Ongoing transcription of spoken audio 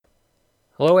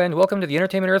Hello and welcome to the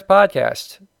Entertainment Earth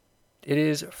Podcast. It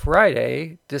is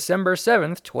Friday, December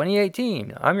 7th,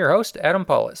 2018. I'm your host, Adam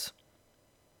Paulus.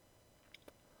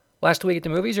 Last week at the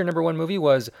movies, your number one movie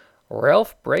was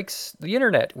Ralph Breaks the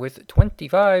Internet with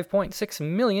 $25.6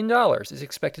 million. It's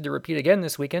expected to repeat again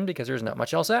this weekend because there's not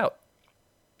much else out.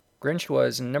 Grinch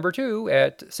was number 2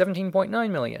 at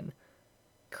 $17.9 million.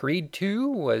 Creed 2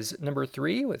 was number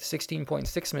 3 with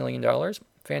 $16.6 million.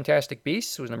 Fantastic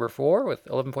Beasts was number 4 with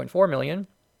 $11.4 million.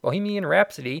 Bohemian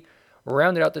Rhapsody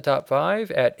rounded out the top 5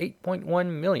 at $8.1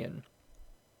 million.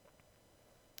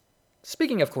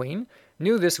 Speaking of Queen,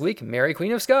 new this week, Mary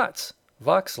Queen of Scots,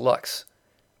 Vox Lux.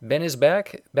 Ben is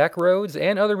Back, Backroads,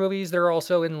 and other movies that are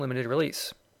also in limited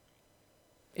release.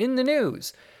 In the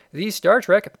news, the Star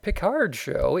Trek Picard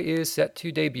show is set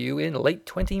to debut in late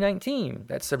 2019.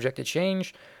 That's subject to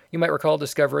change. You might recall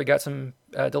Discovery got some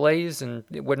delays, and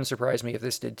it wouldn't surprise me if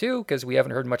this did too, because we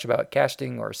haven't heard much about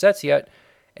casting or sets yet,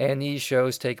 and these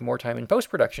shows take more time in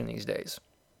post-production these days.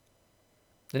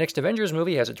 The next Avengers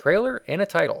movie has a trailer and a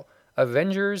title,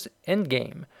 Avengers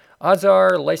Endgame. Odds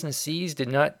are licensees did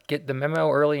not get the memo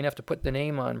early enough to put the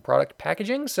name on product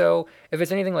packaging, so if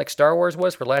it's anything like Star Wars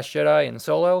was for Last Jedi and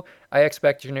Solo, I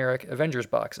expect generic Avengers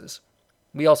boxes.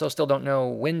 We also still don't know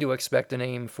when to expect a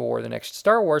name for the next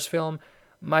Star Wars film.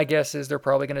 My guess is they're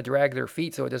probably going to drag their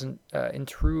feet so it doesn't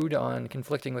intrude on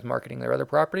conflicting with marketing their other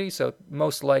properties, so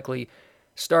most likely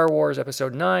Star Wars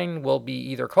Episode 9 will be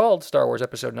either called Star Wars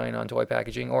Episode 9 on toy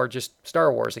packaging or just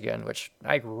Star Wars again, which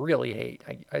I really hate.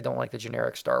 I don't like the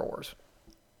generic Star Wars.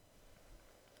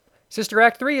 Sister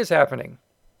Act 3 is happening.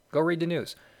 Go read the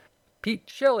news. Pete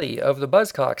Shelley of the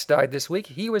Buzzcocks died this week.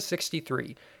 He was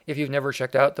 63. If you've never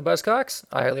checked out the Buzzcocks,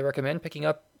 I highly recommend picking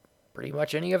up pretty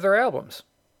much any of their albums.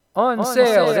 On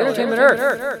sale at Entertainment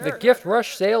Earth. The Gift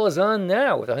Rush sale is on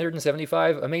now with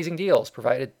 175 amazing deals,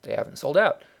 provided they haven't sold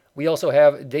out. We also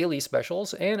have daily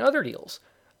specials and other deals.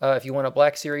 If you want a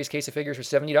Black Series case of figures for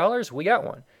 $70, we got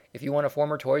one. If you want a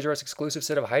former Toys R Us exclusive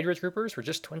set of Hydra Troopers for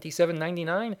just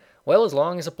 $27.99, well, as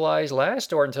long as supplies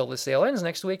last or until the sale ends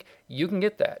next week, you can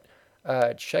get that.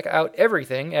 Check out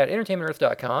everything at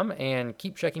entertainmentearth.com and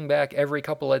keep checking back every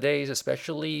couple of days,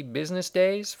 especially business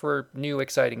days, for new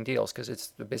exciting deals because it's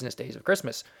the business days of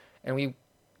Christmas. And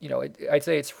I'd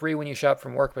say it's free when you shop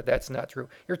from work, but that's not true.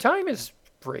 Your time is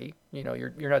free.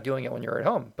 You're not doing it when you're at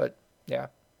home, but yeah.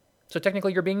 So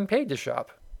technically you're being paid to shop.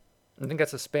 I think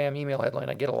that's a spam email headline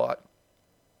I get a lot.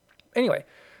 Anyway,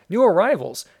 new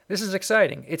arrivals. This is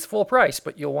exciting. It's full price,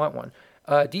 but you'll want one.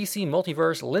 DC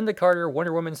Multiverse Linda Carter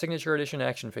Wonder Woman Signature Edition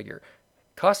action figure.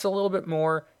 Costs a little bit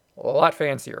more, a lot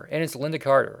fancier, and it's Linda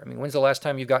Carter. I mean, when's the last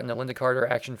time you've gotten a Linda Carter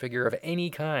action figure of any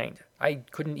kind? I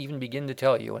couldn't even begin to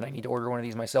tell you, and I need to order one of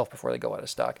these myself before they go out of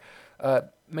stock.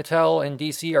 Mattel and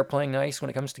DC are playing nice when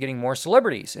it comes to getting more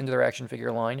celebrities into their action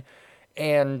figure line,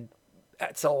 and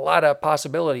that's a lot of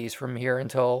possibilities from here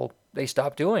until they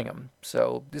stop doing them.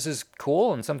 So this is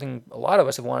cool and something a lot of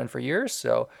us have wanted for years.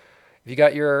 So if you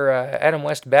got your Adam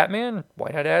West Batman,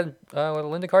 why not add a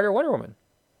Linda Carter Wonder Woman?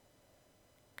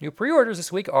 New pre-orders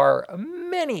this week are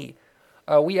many.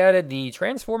 We added the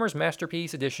Transformers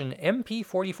Masterpiece Edition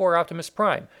MP44 Optimus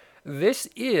Prime. This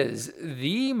is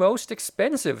the most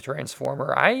expensive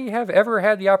Transformer I have ever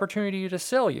had the opportunity to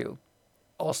sell you.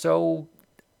 Also,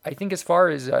 I think as far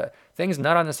as things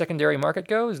not on the secondary market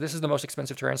goes, this is the most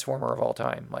expensive Transformer of all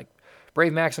time. Like,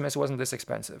 Brave Maximus wasn't this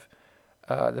expensive.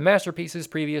 The Masterpieces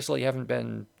previously haven't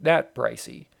been that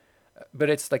pricey,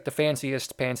 but it's like the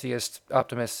fanciest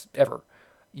Optimus ever.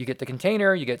 You get the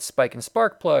container, you get Spike and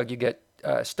Sparkplug, you get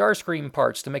Starscream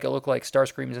parts to make it look like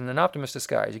Starscream's in an Optimus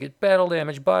disguise. You get battle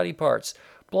damage body parts,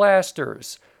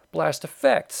 blasters, blast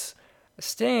effects,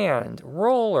 stand,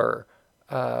 roller,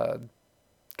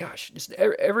 just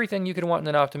everything you could want in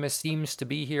an Optimus seems to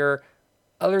be here,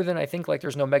 other than I think like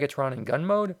there's no Megatron in gun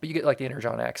mode, but you get like the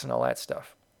Energon Axe and all that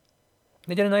stuff.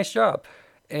 They did a nice job,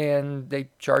 and they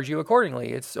charge you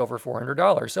accordingly. It's over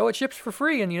 $400, so it ships for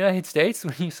free in the United States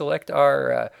when you select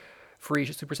our free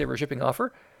Super Saver shipping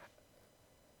offer.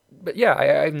 But yeah,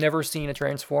 I've never seen a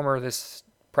Transformer this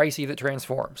pricey that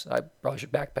transforms. I probably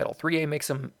should backpedal. 3A makes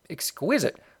some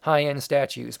exquisite high-end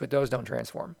statues, but those don't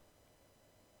transform.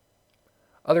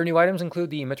 Other new items include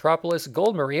the Metropolis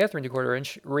Gold Maria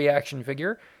 3/4-inch reaction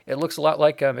figure. It looks a lot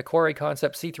like a McQuarrie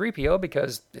Concept C-3PO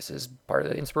because this is part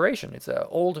of the inspiration. It's an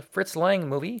old Fritz Lang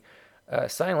movie,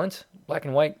 silent, black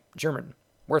and white, German.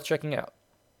 Worth checking out.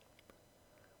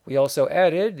 We also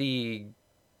added the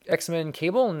X-Men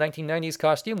Cable 1990s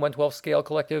costume, 1/12 scale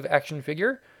collective action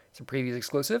figure. It's a previous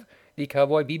exclusive. The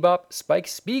Cowboy Bebop Spike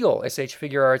Spiegel SH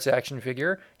Figure Arts action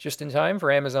figure, just in time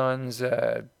for Amazon's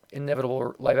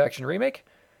inevitable live-action remake.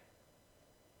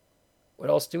 What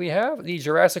else do we have? The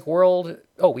Jurassic World.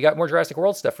 Oh, we got more Jurassic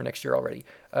World stuff for next year already.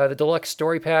 The Deluxe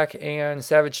Story Pack and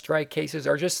Savage Strike cases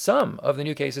are just some of the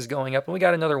new cases going up, and we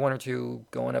got another one or two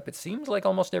going up. It seems like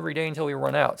almost every day until we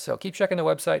run out. So keep checking the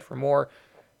website for more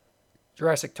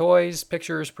Jurassic toys,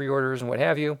 pictures, pre-orders, and what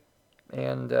have you.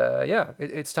 And yeah,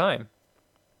 it's time.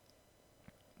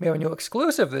 We have a new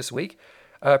exclusive this week,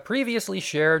 previously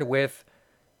shared with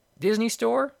Disney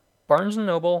Store, Barnes &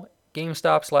 Noble,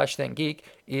 GameStop / ThinkGeek,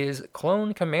 is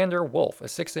Clone Commander Wolf, a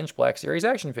 6-inch Black Series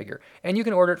action figure. And you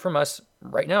can order it from us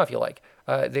right now if you like.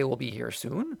 They will be here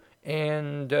soon,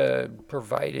 and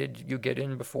provided you get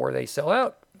in before they sell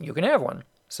out, you can have one.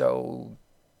 So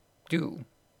do,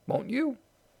 won't you?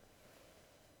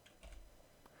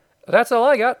 That's all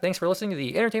I got. Thanks for listening to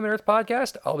the Entertainment Earth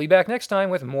podcast. I'll be back next time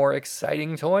with more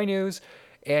exciting toy news.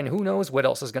 And who knows what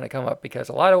else is going to come up, because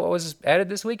a lot of what was added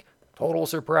this week, total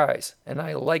surprise. And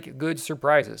I like good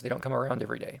surprises. They don't come around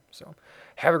every day. So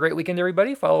have a great weekend,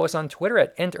 everybody. Follow us on Twitter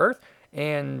at EntEarth.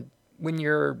 And when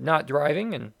you're not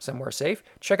driving and somewhere safe,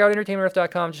 check out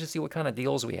entertainmentearth.com just to see what kind of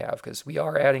deals we have, because we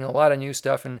are adding a lot of new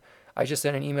stuff. And I just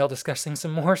sent an email discussing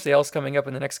some more sales coming up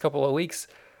in the next couple of weeks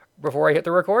before I hit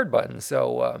the record button.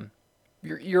 So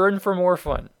you're in for more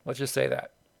fun. Let's just say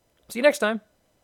that. See you next time.